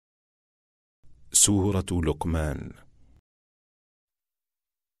سورة لقمان.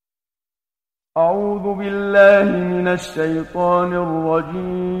 أعوذ بالله من الشيطان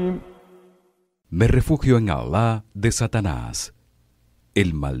الرجيم. Me refugio en Allah de Satanás,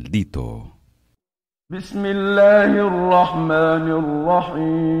 el maldito. بسم الله الرحمن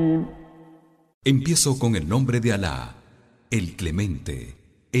الرحيم. Empiezo con el nombre de Alá, el Clemente,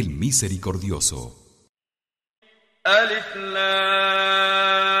 el Misericordioso. ألف لام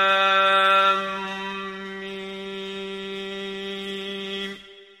ميم.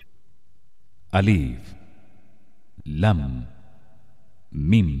 Alif, Lam,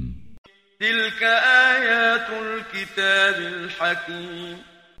 Mim. تلك آيات الكتاب الحكيم.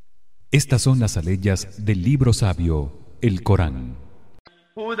 Estas son las aleyas del libro sabio, el Corán.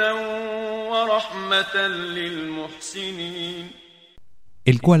 هدى ورحمة للمحسنين.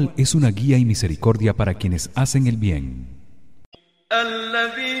 El cual es una guía y misericordia para quienes hacen el bien.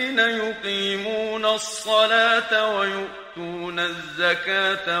 الذين يقيمون الصلاة ويؤتون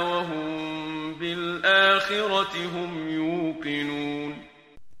الزكاة وهم بالآخرة هم يوقنون.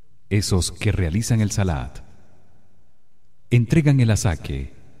 Esos que realizan el salat, entregan el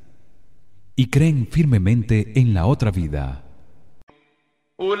asaque y creen firmemente en la otra vida.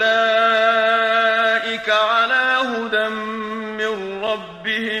 أولئك على هدى من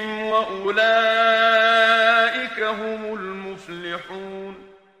ربهم وأولئك هم المفلحون.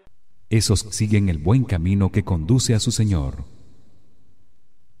 Esos siguen el buen camino que conduce a su Señor.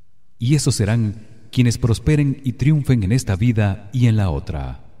 Y esos serán quienes prosperen y triunfen en esta vida y en la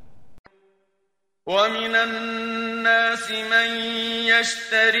otra. ومن الناس من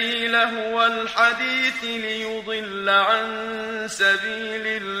يشتري لهو الحديث ليضل عن سبيل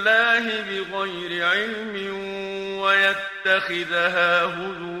الله بغير علم ويتخذها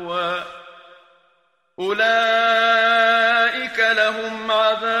هزوا أولئك لهم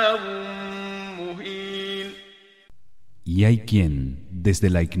عذاب مهين. Y hay quien, desde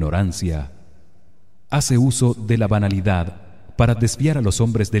la ignorancia, hace uso de la banalidad para desviar a los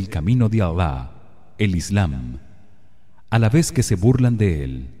hombres del camino de Allah, el Islam, a la vez que se burlan de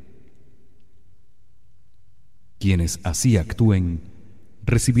él. Quienes así actúen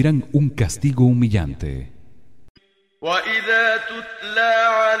recibirán un castigo humillante. وَإِذَا تُتْلَى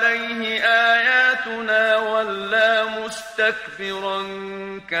عَلَيْهِ آيَاتُنَا وَلَّى مُسْتَكْبِرًا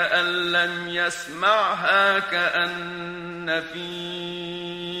كَأَن لَّمْ يَسْمَعْهَا كَأَنَّ فِي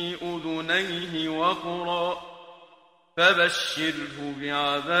أُذُنَيْهِ وَقْرًا فَبَشِّرْهُ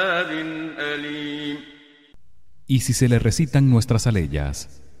بِعَذَابٍ أَلِيمٍ. Y si se le recitan nuestras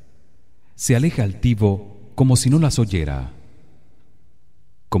aleyas, se aleja altivo como si no las oyera,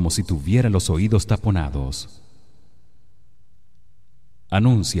 como si tuviera los oídos taponados.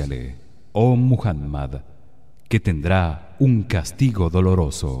 Anúnciale, oh Muhammad, que tendrá un castigo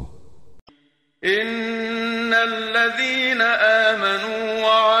doloroso. إن الذين آمنوا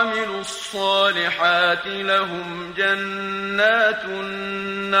وعملوا الصالحات لهم جنات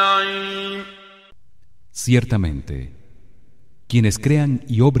النعيم. Ciertamente, quienes crean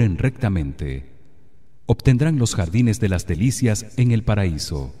y obren rectamente obtendrán los jardines de las delicias en el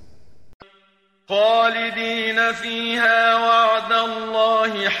paraíso. خالدين فيها وعد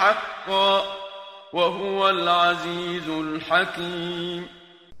الله حقا وهو العزيز الحكيم.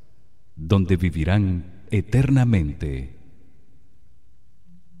 Donde vivirán eternamente.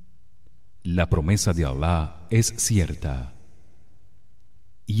 La promesa de Allah es cierta,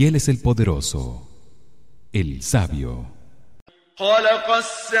 y él es el poderoso, el sabio. خلق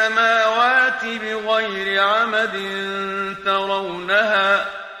السماوات بغير عمد ترونها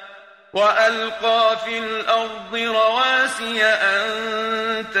وألقى في الأرض رواسي أن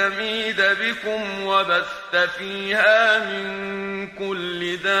تميد بكم وبث فيها من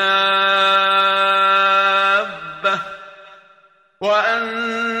كل دابة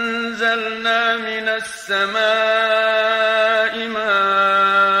وأنزلنا من السماء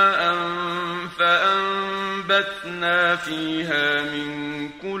ماء فأنبتنا فيها من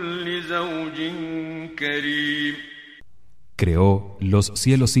كل زوج كريم. Creó los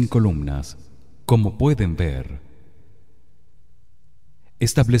cielos sin columnas, como pueden ver.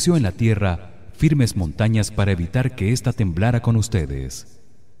 Estableció en la tierra firmes montañas para evitar que ésta temblara con ustedes.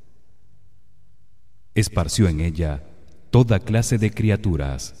 Esparció en ella toda clase de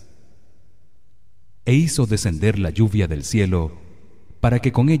criaturas e hizo descender la lluvia del cielo para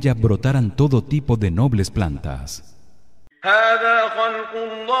que con ella brotaran todo tipo de nobles plantas. هذا خلق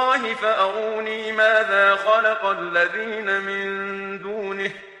الله فأروني ماذا خلق الذين من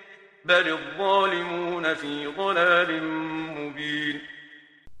دونه بل الظالمون في ضلال مبين.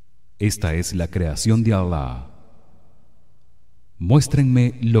 Esta es la creación de Allah.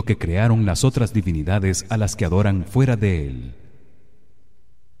 Muéstrenme lo que crearon las otras divinidades a las que adoran fuera de él.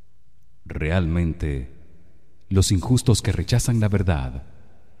 Realmente, los injustos que rechazan la verdad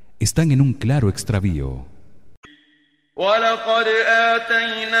están en un claro extravío. وَلَقَدْ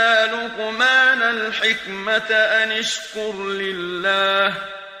آتَيْنَا لُقْمَانَ الْحِكْمَةَ أَنِ اشْكُرْ لِلَّهِ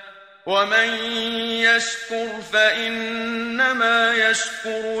وَمَنْ يَشْكُرْ فَإِنَّمَا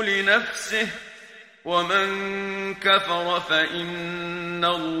يَشْكُرُ لِنَفْسِهِ وَمَنْ كَفَرَ فَإِنَّ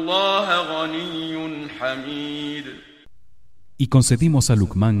اللَّهَ غَنِيٌّ حَمِيدٌ. Y concedimos a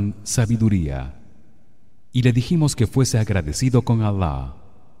Luqmán sabiduría y le dijimos que fuese agradecido con Allah.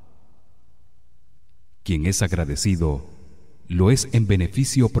 Quien es agradecido lo es en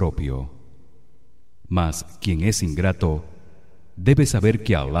beneficio propio, mas quien es ingrato debe saber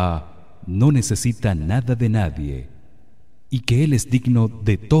que Allah no necesita nada de nadie y que él es digno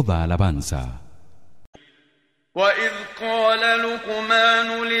de toda alabanza. وَإِذْ قَالَ لُقْمَانُ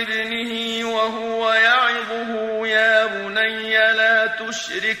لِابْنِهِ وَهُوَ يَعِظُهُ يَا بُنَيَّ لَا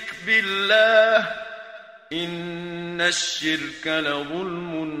تُشْرِكْ بِاللَّهِ إِنَّ الشِّرْكَ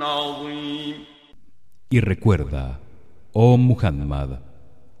لَظُلْمٌ عَظِيمٌ. Y recuerda, oh Muhammad,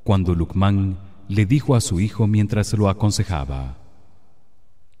 cuando Luqmán le dijo a su hijo mientras lo aconsejaba: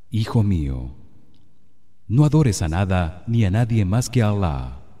 Hijo mío, no adores a nada ni a nadie más que a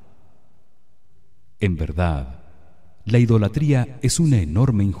Allah. En verdad, la idolatría es una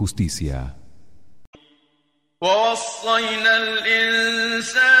enorme injusticia. وَوَصَّيْنَا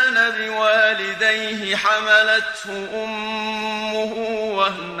الْإِنسَانَ بِوَالِدَيْهِ حَمَلَتْهُ أُمُّهُ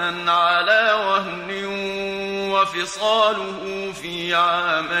وَهْنًا عَلَى وَهْنٍ وَفِصَالُهُ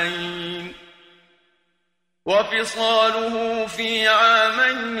فِي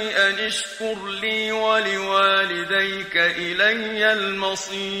عَامَيْنِ أَنِ اشْكُرْ لِي وَلِوَالِدَيْكَ إِلَيَّ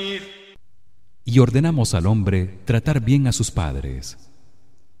الْمَصِيرُ. Y ordenamos al hombre tratar bien a sus padres.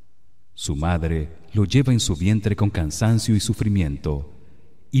 Su madre lo lleva en su vientre con cansancio y sufrimiento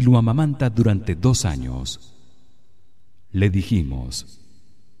y lo amamanta durante 2 años. Le dijimos: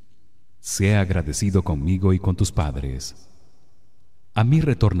 sea agradecido conmigo y con tus padres. A mí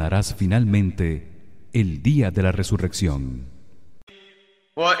retornarás finalmente el día de la resurrección.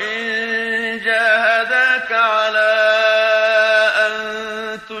 وَإِن جَاهَدَاكَ عَلَىٰ أَن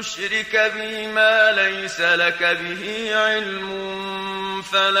تُشْرِكَ بِي مَا لَيْسَ لَكَ بِهِ عِلْمٌ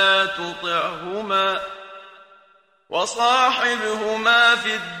فَلَا تُطِعْهُمَا وَصَاحِبْهُمَا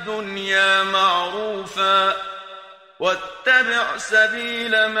فِي الدُّنْيَا مَعْرُوفًا وَاتَّبِعْ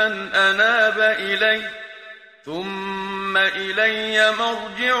سَبِيلَ مَنْ أَنَابَ إِلَيَّ ثُمَّ إِلَيَّ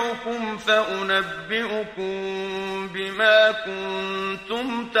مَرْجِعُكُمْ فَأُنَبِّئُكُم بِمَا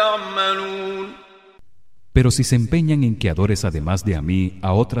كُنتُمْ تَعْمَلُونَ. Pero si se empeñan en que adores además de a mí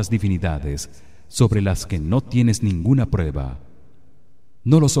a otras divinidades sobre las que no tienes ninguna prueba,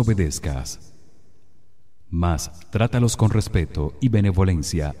 no los obedezcas. Mas trátalos con respeto y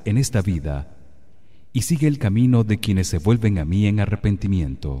benevolencia en esta vida y sigue el camino de quienes se vuelven a mí en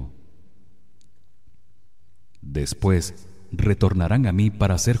arrepentimiento. Después retornarán a mí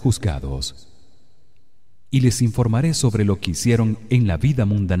para ser juzgados y les informaré sobre lo que hicieron en la vida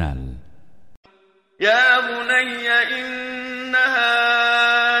mundanal. يا بني إنها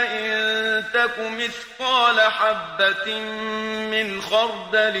إن تك مثقال حبة من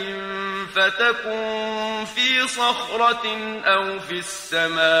خردل فتكن في صخرة أو في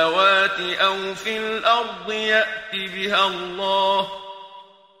السماوات أو في الأرض يأت بها الله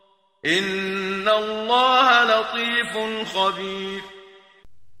إن الله لطيف خبير.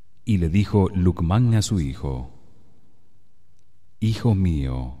 Y le dijo Luqmán a su hijo: Hijo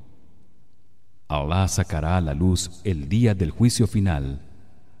mío, Allah sacará a la luz el día del juicio final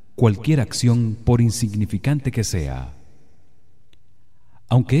cualquier acción por insignificante que sea,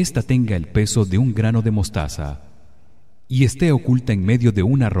 aunque ésta tenga el peso de un grano de mostaza y esté oculta en medio de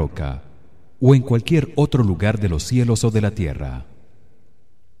una roca o en cualquier otro lugar de los cielos o de la tierra.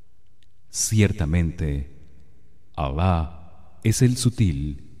 Ciertamente, Allah es el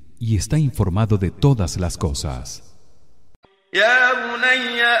sutil y está informado de todas las cosas. يا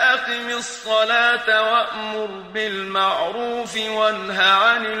بني أقم الصلاة وأمر بالمعروف وانه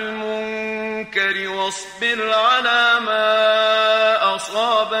عن المنكر واصبر على ما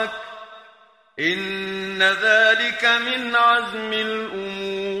أصابك إن ذلك من عزم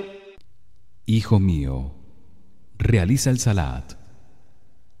الأمور. Hijo mío, realiza el salat,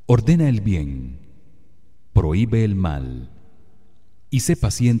 ordena el bien, prohíbe el mal y sé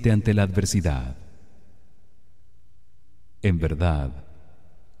paciente ante la adversidad. En verdad,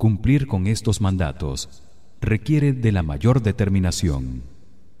 cumplir con estos mandatos requiere de la mayor determinación.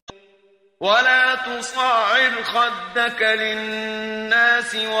 ولا تصعر خدك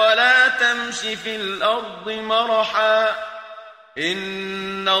للناس ولا تمش في الأرض مرحا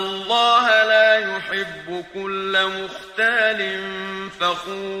إن الله لا يحب كل مختال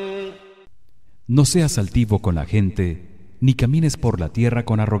فخور. No seas altivo con la gente, ni camines por la tierra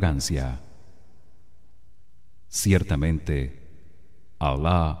con arrogancia. Ciertamente,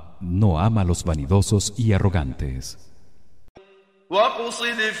 Allah no ama a los vanidosos y arrogantes.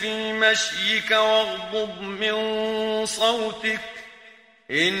 واقصد في مشيك واغضض من صوتك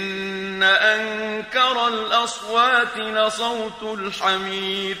إن أنكر الأصوات لصوت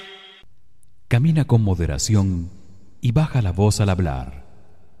الحمير. Camina con moderación y baja la voz al hablar,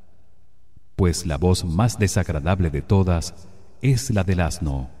 pues la voz más desagradable de todas es la del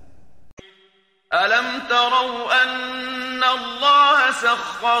asno. ألم تروا أن الله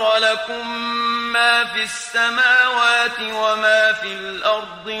سخر لكم ما في السماوات وما في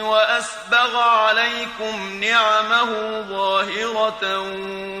الأرض وأسبغ عليكم نعمه ظاهرة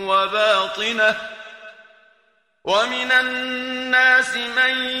وباطنة ومن الناس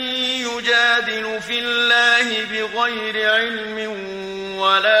من يجادل في الله بغير علم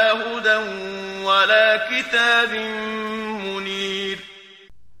ولا هدى ولا كتاب منير.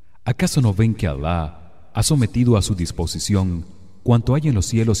 ¿Acaso no ven que Allah ha sometido a su disposición cuanto hay en los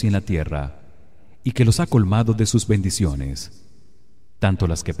cielos y en la tierra y que los ha colmado de sus bendiciones, tanto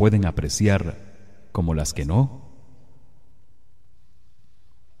las que pueden apreciar como las que no?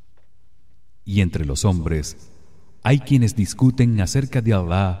 Y entre los hombres hay quienes discuten acerca de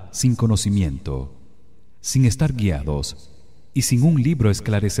Allah sin conocimiento, sin estar guiados y sin un libro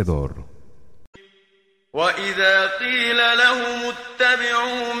esclarecedor. وَإِذَا قِيلَ لَهُمُ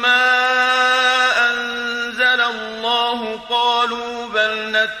اتَّبِعُوا مَا أَنزَلَ اللَّهُ قَالُوا بَلْ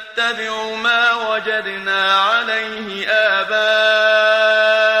نَتَّبِعُ مَا وَجَدْنَا عَلَيْهِ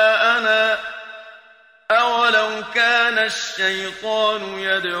آبَاءَنَا أَوَلَوْ كَانَ الشَّيْطَانُ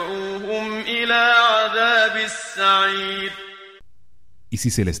يَدْعُوهُمْ إِلَى عَذَابِ السَّعِيرِ. Y si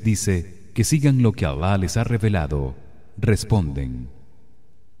se les dice que sigan lo que Allah les ha revelado, responden: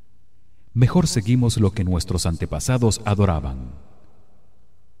 mejor seguimos lo que nuestros antepasados adoraban.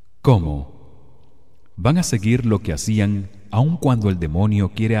 ¿Cómo? ¿Van a seguir lo que hacían aun cuando el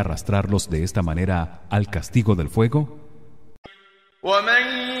demonio quiere arrastrarlos de esta manera al castigo del fuego? وَمَن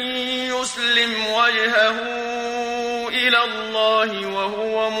يُسْلِمْ وَجْهَهُ إِلَى اللَّهِ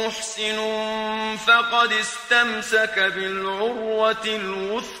وَهُوَ مُحْسِنٌ فَقَدِ اسْتَمْسَكَ بِالْعُرْوَةِ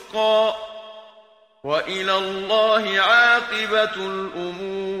الْوُثْقَى وَإِلَى اللَّهِ عَاقِبَةُ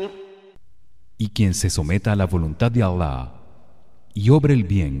الْأُمُورِ. Y quien se someta a la voluntad de Allah y obre el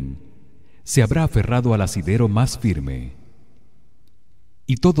bien, se habrá aferrado al asidero más firme.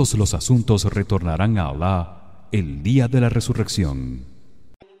 Y todos los asuntos retornarán a Allah el día de la resurrección.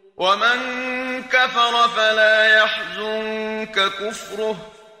 وَمَن كَفَرَ فَلَا يَحْزُنكَ كُفْرُهُ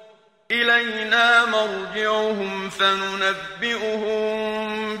إِلَيْنَا مَرْجِعُهُمْ فَنُنَبِّئُهُم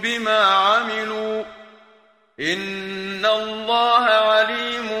بِمَا عَمِلُوا إِنَّ اللَّهَ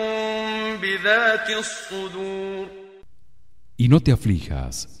عَلِيمٌ بِذَاتِ الصُّدُورِ. Y no te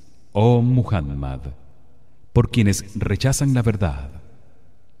aflijas, oh Muhammad, por quienes rechazan la verdad.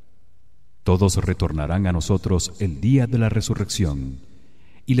 Todos retornarán a nosotros el día de la resurrección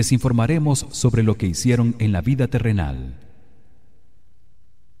y les informaremos sobre lo que hicieron en la vida terrenal.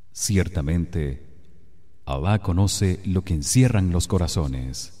 Ciertamente, Allah conoce lo que encierran los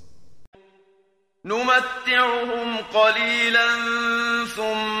corazones. نُمَتِّعُهُمْ قَلِيلًا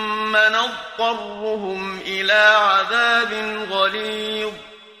ثُمَّ نَضْطَرُّهُمْ إِلَى عَذَابٍ غَلِيظٍ.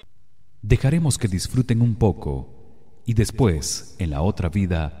 Dejaremos que disfruten un poco y después, en la otra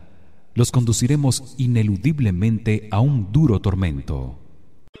vida, los conduciremos ineludiblemente a un duro tormento.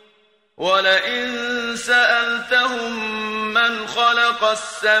 وَلَئِن سَأَلْتَهُم مَّنْ خَلَقَ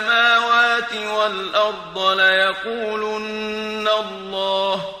السَّمَاوَاتِ وَالْأَرْضَ لَيَقُولُنَّ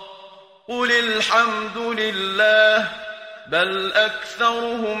اللَّهُ قُلِ الْحَمْدُ لِلَّهِ بَلْ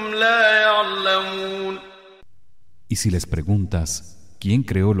أَكْثَرُهُمْ لَا يَعْلَمُونَ. Y si les preguntas ¿quién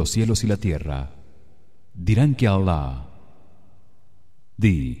creó los cielos y la tierra?, dirán que Allah.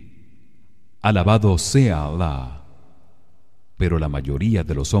 Di: alabado sea Allah, pero la mayoría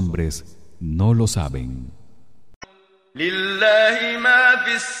de los hombres no lo saben. لِلَّهِ مَا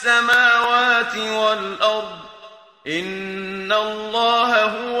فِي السَّمَاوَاتِ وَالْأَرْضِ إِنَّ اللَّهَ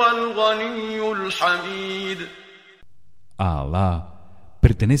هُوَ الْغَنِيُّ الْحَمِيدُ. A Allah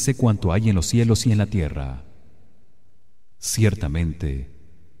pertenece cuanto hay en los cielos y en la tierra. Ciertamente,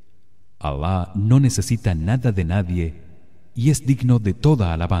 Allah no necesita nada de nadie y es digno de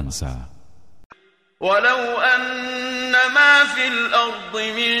toda alabanza. ولو أن ما في الأرض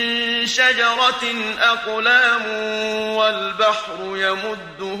من شجرة أقلام والبحر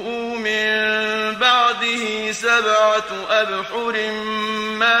يمده من بعده 7 أبحر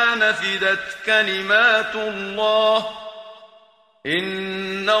ما نفدت كلمات الله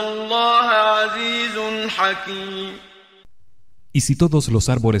إن الله عزيز حكيم. Y si todos los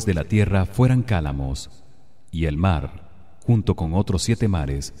árboles de la tierra fueran cálamos, y el mar, junto con otros 7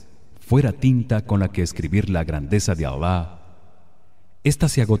 mares, fuera tinta con la que escribir la grandeza de Allah, ésta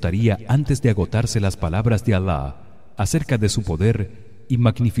se agotaría antes de agotarse las palabras de Allah acerca de su poder y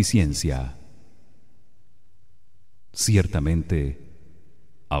magnificencia. Ciertamente,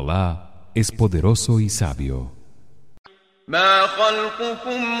 Allah es poderoso y sabio. ما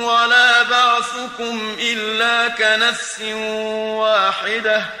خلقكم ولا بعثكم إلا كنفس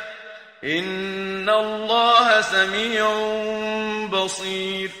واحدة إن الله سميع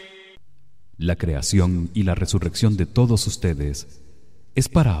بصير. La creación y la resurrección de todos ustedes es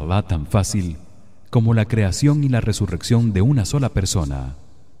para Allah tan fácil como la creación y la resurrección de una sola persona.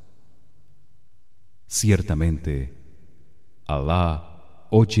 Ciertamente, Allah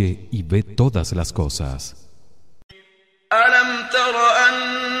oye y ve todas las cosas. ألم تر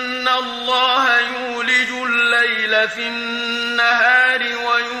أن الله يولج الليل في النهار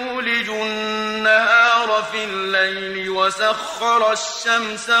ويولج النهار في الليل وسخر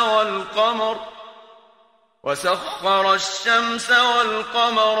الشمس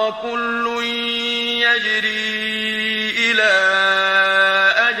والقمر كل يجري إلى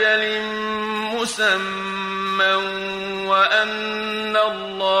أجل مسمى وأن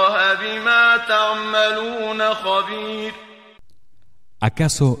الله بما تعملون خبير.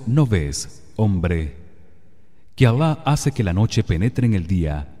 ¿Acaso no ves, hombre, que Allah hace que la noche penetre en el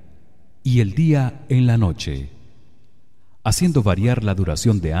día y el día en la noche, haciendo variar la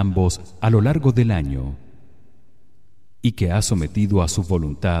duración de ambos a lo largo del año, y que ha sometido a su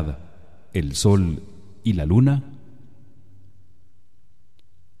voluntad el sol y la luna?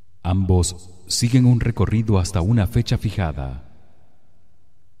 Ambos siguen un recorrido hasta una fecha fijada,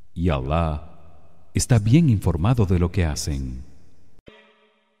 y Allah está bien informado de lo que hacen.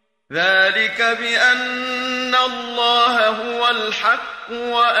 ذلك بأن الله هو الحق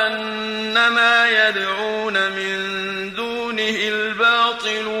وأن ما يدعون من دونه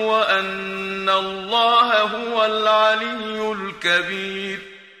الباطل وأن الله هو العلي الكبير.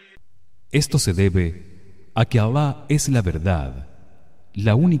 Esto se debe a que Allah es la verdad,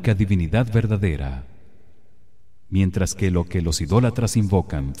 la única divinidad verdadera, mientras que lo que los idólatras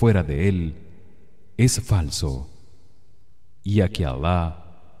invocan fuera de él es falso, y a que Allah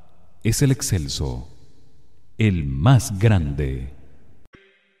es el excelso, el más grande.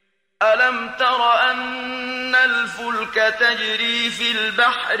 ألم تر أن الفلك تجري في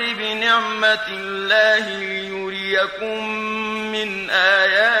البحر بنعمة الله ليريكم من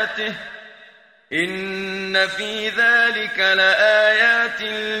آياته إن في ذلك لآيات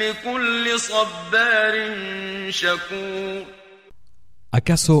لكل صبار شكور.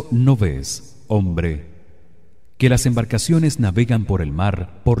 ¿Acaso no ves, hombre, que las embarcaciones navegan por el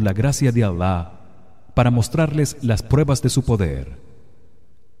mar por la gracia de Allah para mostrarles las pruebas de su poder?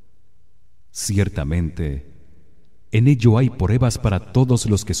 Ciertamente, en ello hay pruebas para todos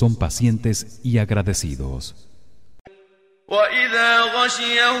los que son pacientes y agradecidos. وَإِذَا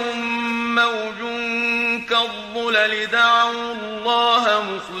غَشِيَهُم مَّوْجٌ كَالظُّلَلِ دَعَوُا اللَّهَ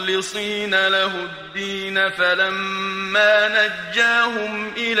مُخْلِصِينَ لَهُ الدِّينَ فَلَمَّا نَجَّاهُمْ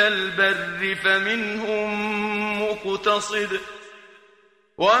إِلَى الْبَرِّ فَمِنْهُم مُّقْتَصِدٌ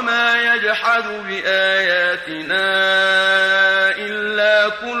وَمَا يَجْحَدُ بِآيَاتِنَا إِلَّا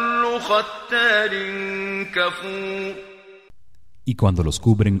كُلُّ خَتَّارٍ كَفُورٍ. Y cuando los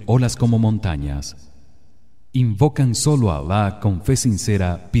cubren olas como montañas, invocan solo a Allah con fe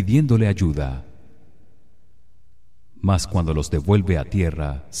sincera pidiéndole ayuda. Mas cuando los devuelve a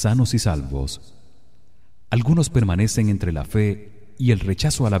tierra sanos y salvos, algunos permanecen entre la fe y el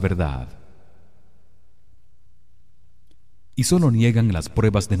rechazo a la verdad, y solo niegan las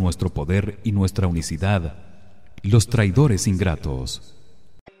pruebas de nuestro poder y nuestra unicidad los traidores ingratos.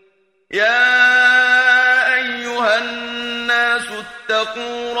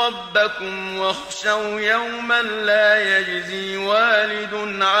 اتقوا ربكم واخشوا يوما لا يجزي والد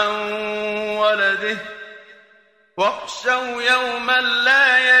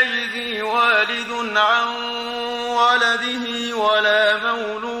عن ولده ولا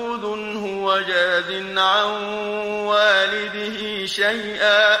مولود هو جاز عن والده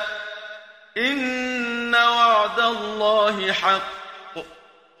شيئا إن وعد الله حق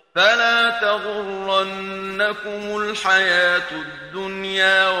فلا تغرنكم الحياة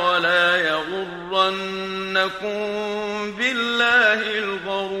الدنيا ولا يغرنكم بالله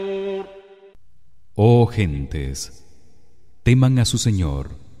الغرور. Oh gentes, teman a su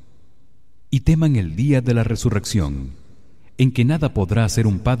Señor y teman el día de la resurrección, en que nada podrá ser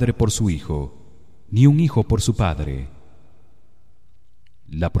un padre por su hijo, ni un hijo por su padre.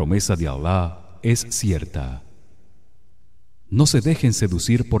 La promesa de Allah es cierta. No se dejen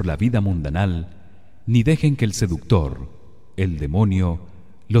seducir por la vida mundanal, ni dejen que el seductor, el demonio,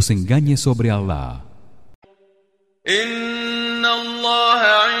 los engañe sobre Allah. Inna Allah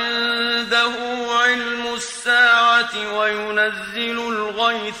 'indahu 'ilmu as-sa'ati wa yunazzilu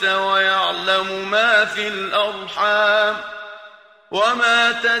al-ghaytha wa ya'lamu ma fi al-arham wa ma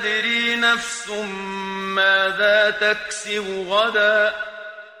tadri nafsun madha taksibu ghadan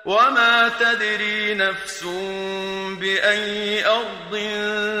وما تدري نفس بأي أرض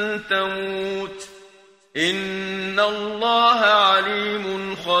تموت إن الله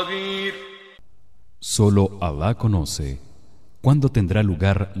عليم خبير. Solo Allah conoce cuándo tendrá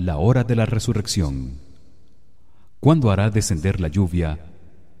lugar la hora de la resurrección, cuándo hará descender la lluvia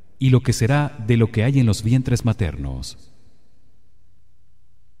y lo que será de lo que hay en los vientres maternos.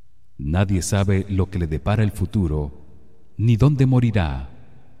 Nadie sabe lo que le depara el futuro ni dónde morirá,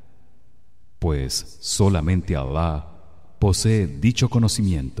 pues solamente Allah posee dicho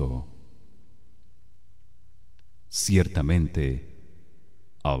conocimiento. Ciertamente,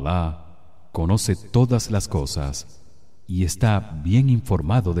 Allah conoce todas las cosas y está bien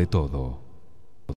informado de todo.